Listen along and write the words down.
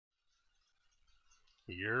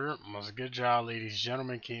Most good job, ladies,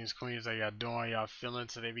 gentlemen, kings, queens. How y'all doing? Y'all feeling?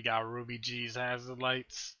 Today we got Ruby G's hazard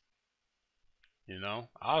lights. You know,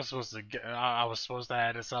 I was supposed to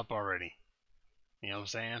have this up already. You know what I'm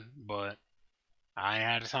saying? But I ain't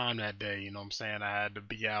had the time that day. You know what I'm saying? I had to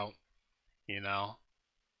be out. You know,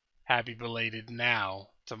 happy belated now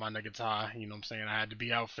to my nigga Ty. You know what I'm saying? I had to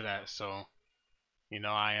be out for that. So, you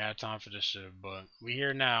know, I ain't had time for this shit. But we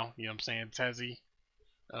here now. You know what I'm saying? Tezzy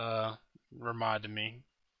reminded me.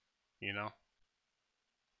 You know.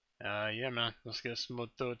 Yeah, man. Let's get smooth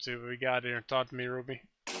through it. See what we got here. Talk to me, Ruby.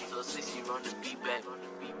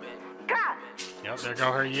 Yep, there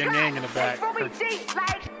go her yin yang in the back. Ruby G,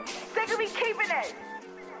 like, they could be keeping it.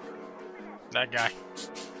 That guy.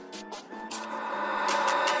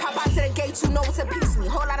 Pop out to the gate, you know it's a piece me.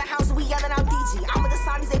 Whole lot of house, we yelling out DG. I'm with the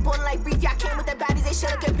Saudis, they ballin' like beef. Y'all came with the baddies, they shit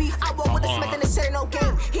like beef. I walk with the Smith and the shit in no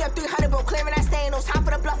game. He up 300, bro, clearing that stain. No time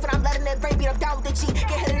for the bluff, and I'm letting it rain. Beat up down with the G. Get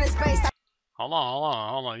hit in his face. Hold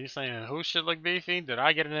on. You saying who should look beefy? Did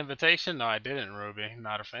I get an invitation? No, I didn't, Ruby.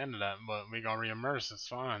 Not a fan of that, but we gonna reimmerse. It's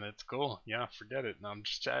fine. It's cool. Yeah, forget it. No, I'm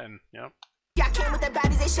just chatting. Yep. Y'all came with the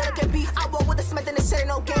baddies, they shit like beef. I walk with the Smith and the shit in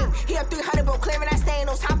no game. He up 300, bro, clearing that stain.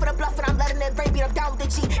 No time for the bluff, and I'm letting it rain. Beat up down with the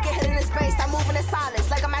G. Get hit in his face. I'm moving in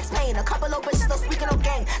silence like I'm Max Payne. A couple of bitches don't speaking no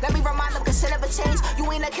game. Let me remind them, cause shit never change. You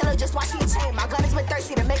ain't a killer, just watch me chain. My gun has been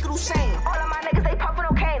thirsty to make it lose shame. All of my niggas, they puffin'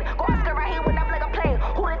 cocaine. Go after right here when I'm like a plane.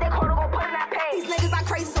 Who did they call to go put in that pain? These niggas are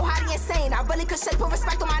crazy, so highly insane. I really could shake, put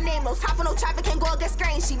respect on my name. No time for no traffic, can't go against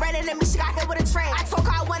grain. She ran into me, she got hit with a train. I told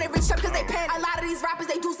her I wanted rich up cause they pin. A lot of these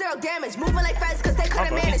rappers, they do zero damage. Moving like feds cause they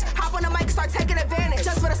couldn't manage. Hop on the mic, start taking advantage.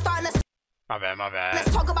 Just for the start, let's My bad.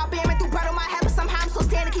 Let's talk about being through bread on my head, but somehow I'm so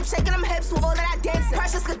standing, keep shaking them hips with all of that dancing.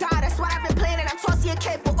 Precious could die, that's what I've been planning. I'm tossing a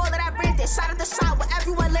kid with all of that ranting. Shot at the shot with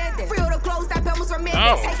everyone landing. Free all the glows, that bell was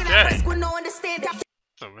remanded. Taking that risk with no understanding.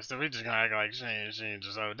 So we just gonna act like she ain't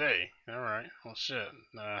just all day. Alright, well shit.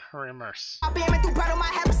 Reimmerse. I'm being through bread on my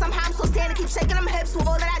head, but somehow I'm so standing, keep shaking them hips with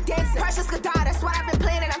all of that dancing. Precious could die, that's what I've been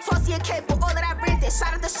planning. I'm tossing a kid with all of that ranting.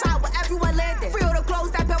 Shot at the shot with everyone landing. Free all the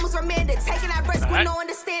glows, that bell was remanded. Taking that risk with no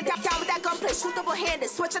understanding. Down with that gunplay, shoot double-handed.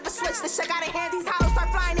 Switch at the switch, the shit got in hand. These hollows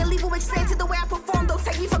start flying and leave with extended. The way I perform, don't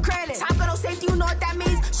take me for granted. Time for no safety, you know what that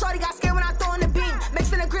means. Shorty got scared when I throw in the beam.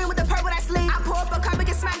 Mixing the green with the purple that's lean. I pull up a cup and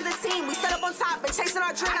get smacked the team. We set up on top and chasing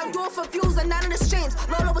our dream. I don't do it for views and none of the streams.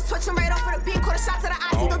 Lola was twitching right off of the beam. Caught a shot to the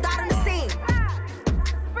eye, he died on the scene.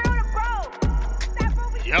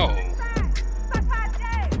 Yo.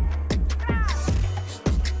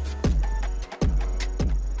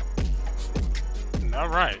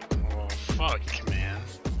 Alright. Well, fuck, man.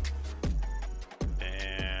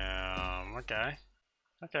 Damn. Okay.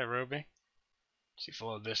 Okay, Ruby. She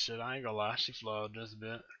flowed this shit. I ain't gonna lie. She flowed this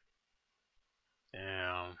bit.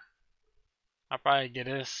 Damn. I'll probably get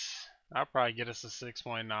us a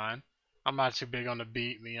 6.9. I'm not too big on the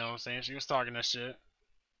beat, you know what I'm saying? She was talking that shit.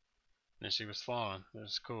 And she was flowing. It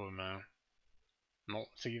was cool, man. Not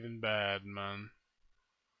even bad, man.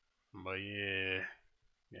 But yeah.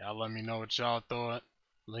 Y'all let me know what y'all thought.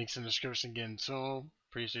 Links in the description, getting tuned.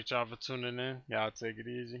 Appreciate y'all for tuning in. Y'all take it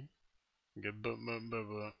easy. Good book.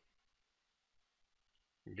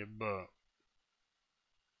 Good book.